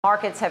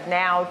Markets have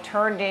now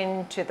turned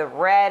into the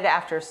red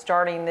after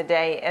starting the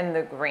day in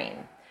the green.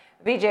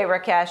 Vijay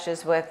Rakesh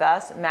is with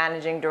us,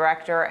 Managing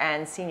Director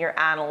and Senior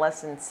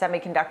Analyst in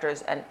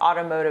Semiconductors and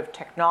Automotive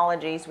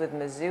Technologies with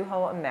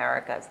Mizuho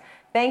Americas.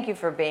 Thank you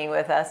for being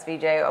with us,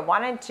 Vijay. I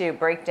wanted to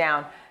break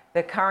down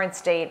the current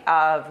state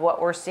of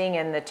what we're seeing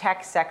in the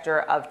tech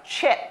sector of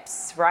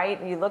chips,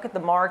 right? You look at the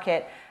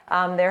market,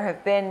 there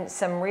have been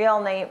some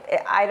real name.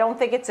 I don't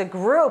think it's a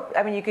group.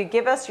 I mean, you could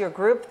give us your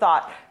group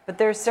thought, but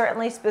there's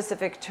certainly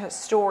specific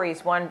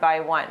stories one by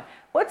one.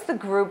 What's the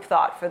group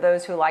thought for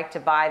those who like to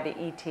buy the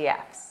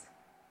ETFs?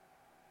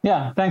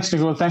 Yeah, thanks,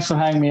 Nicole. Thanks for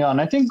having me on.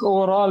 I think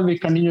overall we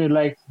continue to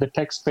like the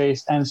tech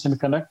space and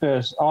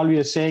semiconductors. All we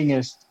are saying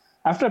is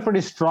after a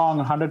pretty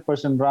strong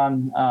 100%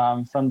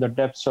 run from the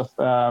depths of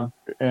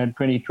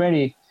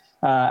 2020,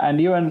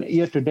 and even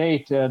year to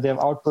date,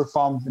 they've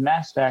outperformed the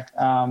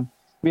NASDAQ.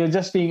 We are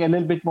just being a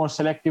little bit more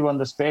selective on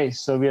the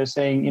space. So we are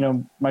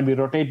saying, might we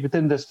rotate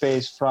within the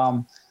space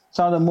from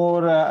some of the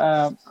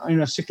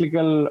more,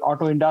 cyclical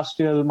auto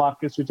industrial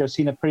markets, which have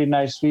seen a pretty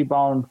nice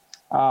rebound,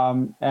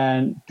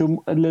 and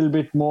to a little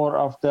bit more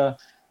of the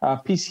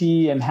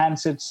PC and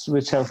handsets,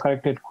 which have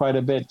corrected quite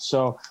a bit.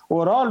 So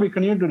overall, we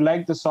continue to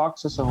like the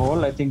stocks as a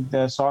whole. I think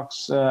the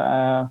stocks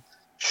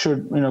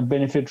should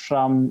benefit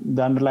from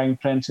the underlying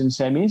trends in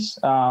semis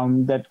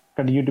that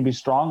continue to be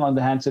strong on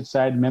the handset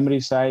side, memory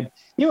side,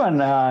 even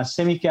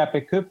semi-cap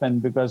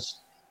equipment, because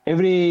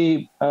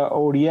every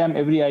ODM,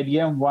 every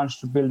IDM wants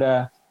to build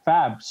a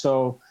fab.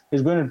 So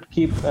it's going to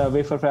keep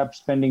wafer fab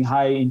spending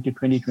high into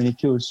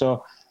 2022.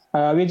 So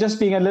we're just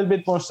being a little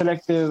bit more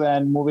selective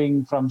and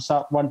moving from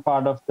one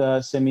part of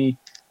the semi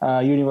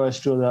universe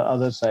to the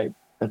other side.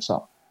 That's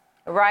all.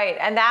 Right,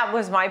 and that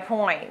was my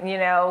point,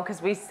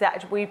 because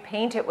we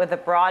paint it with a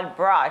broad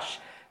brush,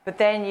 but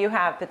then you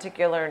have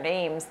particular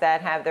names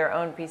that have their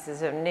own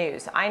pieces of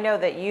news. I know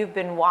that you've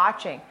been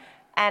watching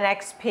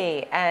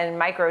NXP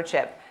and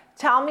Microchip.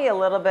 Tell me a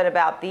little bit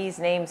about these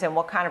names and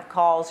what kind of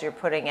calls you're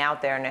putting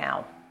out there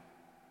now.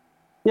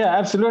 Yeah,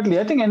 absolutely.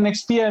 I think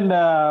NXP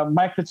and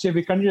Microchip,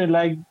 we continue to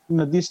like,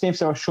 these names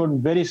have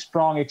shown very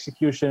strong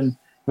execution,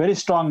 very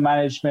strong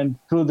management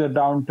through the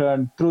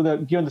downturn,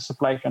 given the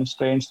supply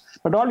constraints.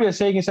 But all we are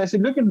saying is, as you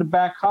look at the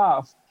back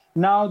half,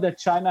 now that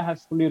China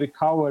has fully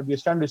recovered, we're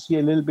starting to see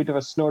a little bit of a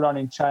slowdown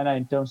in China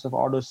in terms of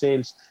auto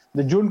sales.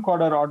 The June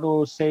quarter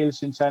auto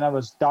sales in China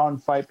was down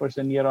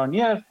 5% year on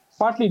year,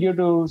 partly due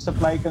to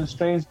supply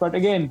constraints. But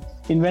again,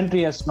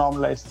 inventory has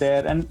normalized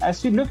there. And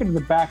as you look at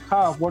the back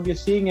half, what you're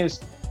seeing is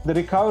the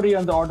recovery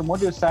on the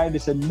automotive side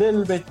is a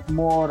little bit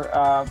more,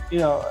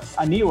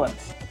 uneven.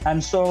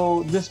 And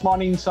so this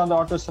morning, some of the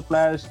auto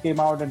suppliers came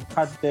out and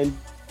cut their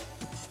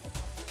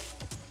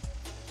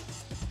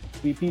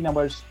VP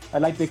numbers,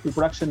 light vehicle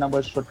production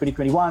numbers for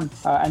 2021,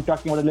 and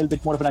talking about a little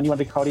bit more of an uneven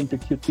recovery into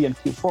Q3 and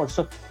Q4.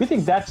 So we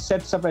think that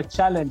sets up a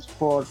challenge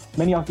for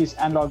many of these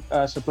analog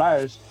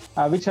suppliers,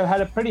 which have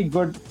had a pretty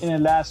good in the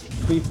last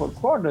 3-4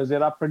 quarters.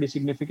 They're up pretty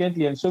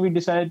significantly. And so we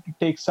decided to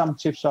take some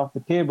chips off the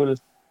table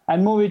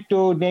and move it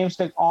to names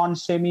like ON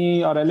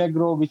Semi or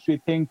Allegro, which we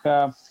think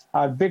are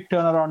big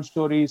turnaround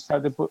stories,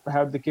 have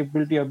the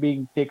capability of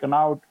being taken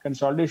out,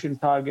 consolidation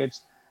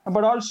targets,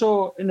 but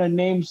also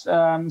names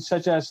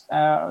such as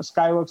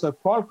Skyworks or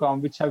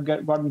Qualcomm, which have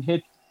gotten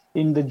hit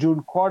in the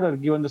June quarter,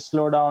 given the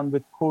slowdown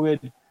with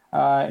COVID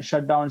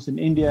shutdowns in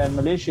India and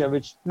Malaysia,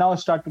 which now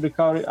starting to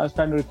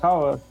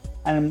recover.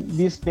 And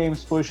these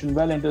names position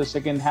well into the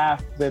second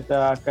half with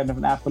kind of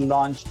an Apple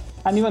launch,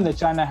 and even the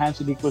China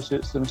handset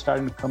ecosystem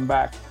starting to come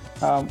back.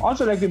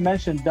 Also, like we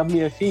mentioned,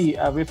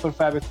 WFE, wafer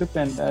fab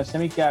equipment,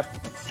 semi-cap,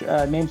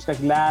 names like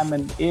Lam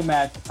and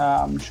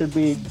AMAT should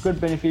be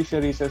good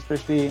beneficiaries,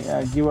 especially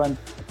given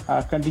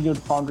continued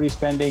foundry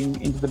spending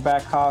into the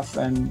back half,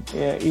 and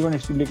even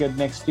if you look at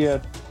next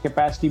year,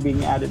 capacity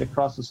being added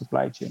across the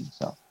supply chain.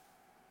 So.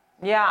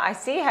 Yeah, I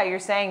see how you're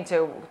saying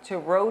to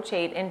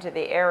rotate into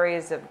the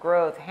areas of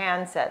growth,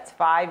 handsets,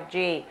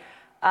 5G.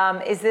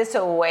 Is this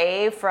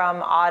away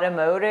from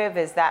automotive?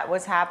 Is that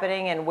what's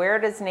happening? And where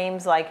does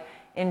names like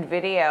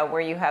NVIDIA, where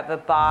you have a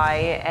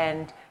buy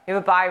and you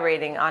have a buy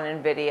rating on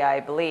NVIDIA, I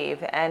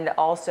believe, and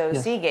also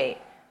yes. Seagate,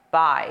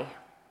 buy?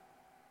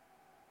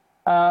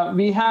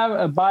 We have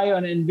a buy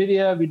on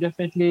NVIDIA. We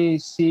definitely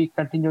see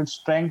continued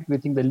strength. We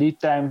think the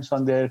lead times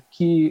on their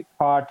key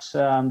parts,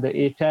 the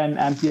A10,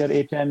 Ampere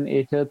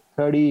A10,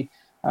 A30,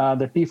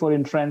 the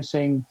T4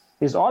 inferencing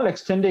is all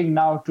extending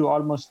now to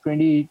almost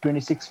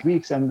 26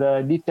 weeks. And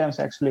the lead times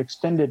actually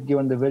extended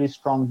given the very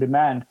strong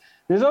demand.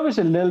 There's always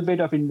a little bit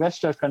of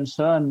investor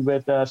concern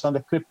with some of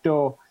the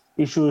crypto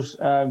issues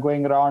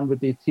going around with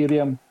the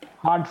Ethereum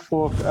hard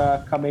fork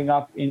coming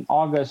up in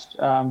August,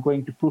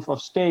 going to proof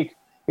of stake,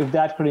 if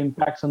that could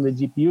impact some of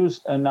the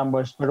GPU's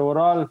numbers. But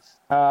overall,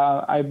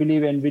 I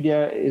believe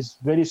NVIDIA is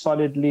very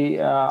solidly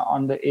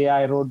on the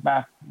AI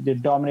roadmap. They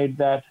dominate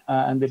that,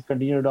 and they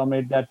continue to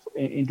dominate that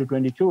into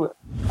 22,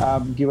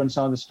 given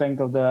some of the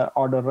strength of the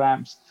order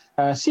ramps.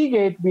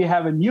 Seagate, we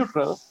have a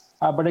neutral.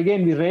 But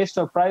again, we raised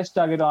our price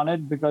target on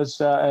it because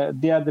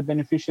they are the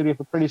beneficiary of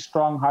a pretty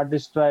strong hard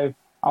disk drive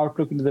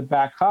outlook into the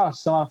back half,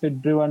 some of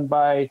it driven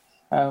by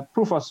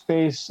proof of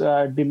space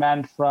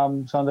demand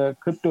from some of the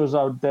cryptos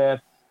out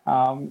there.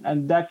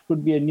 And that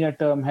could be a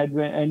near-term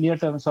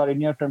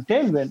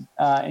tailwind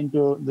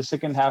into the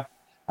second half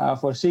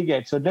for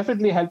Seagate. So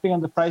definitely helping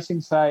on the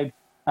pricing side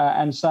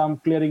and some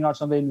clearing out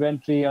some of the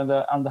inventory on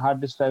the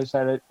hard disk drive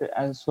side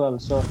as well.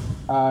 So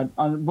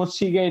on both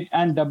Seagate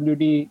and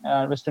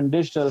WD, Western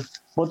Digital,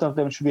 both of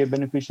them should be a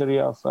beneficiary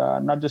of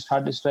not just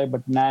hard disk drive,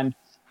 but NAND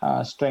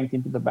strength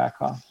into the back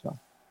half. So.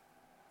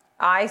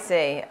 I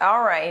see.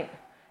 All right.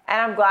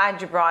 And I'm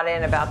glad you brought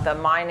in about the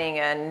mining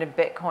and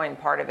Bitcoin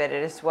part of it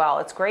as well.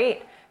 It's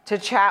great to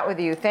chat with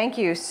you. Thank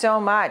you so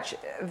much.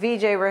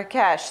 Vijay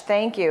Rakesh,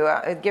 thank you,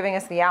 giving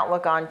us the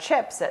outlook on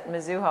chips at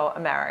Mizuho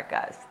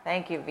Americas.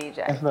 Thank you,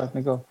 Vijay. Thanks a lot,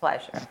 Nicole.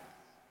 Pleasure.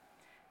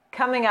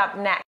 Coming up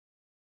next.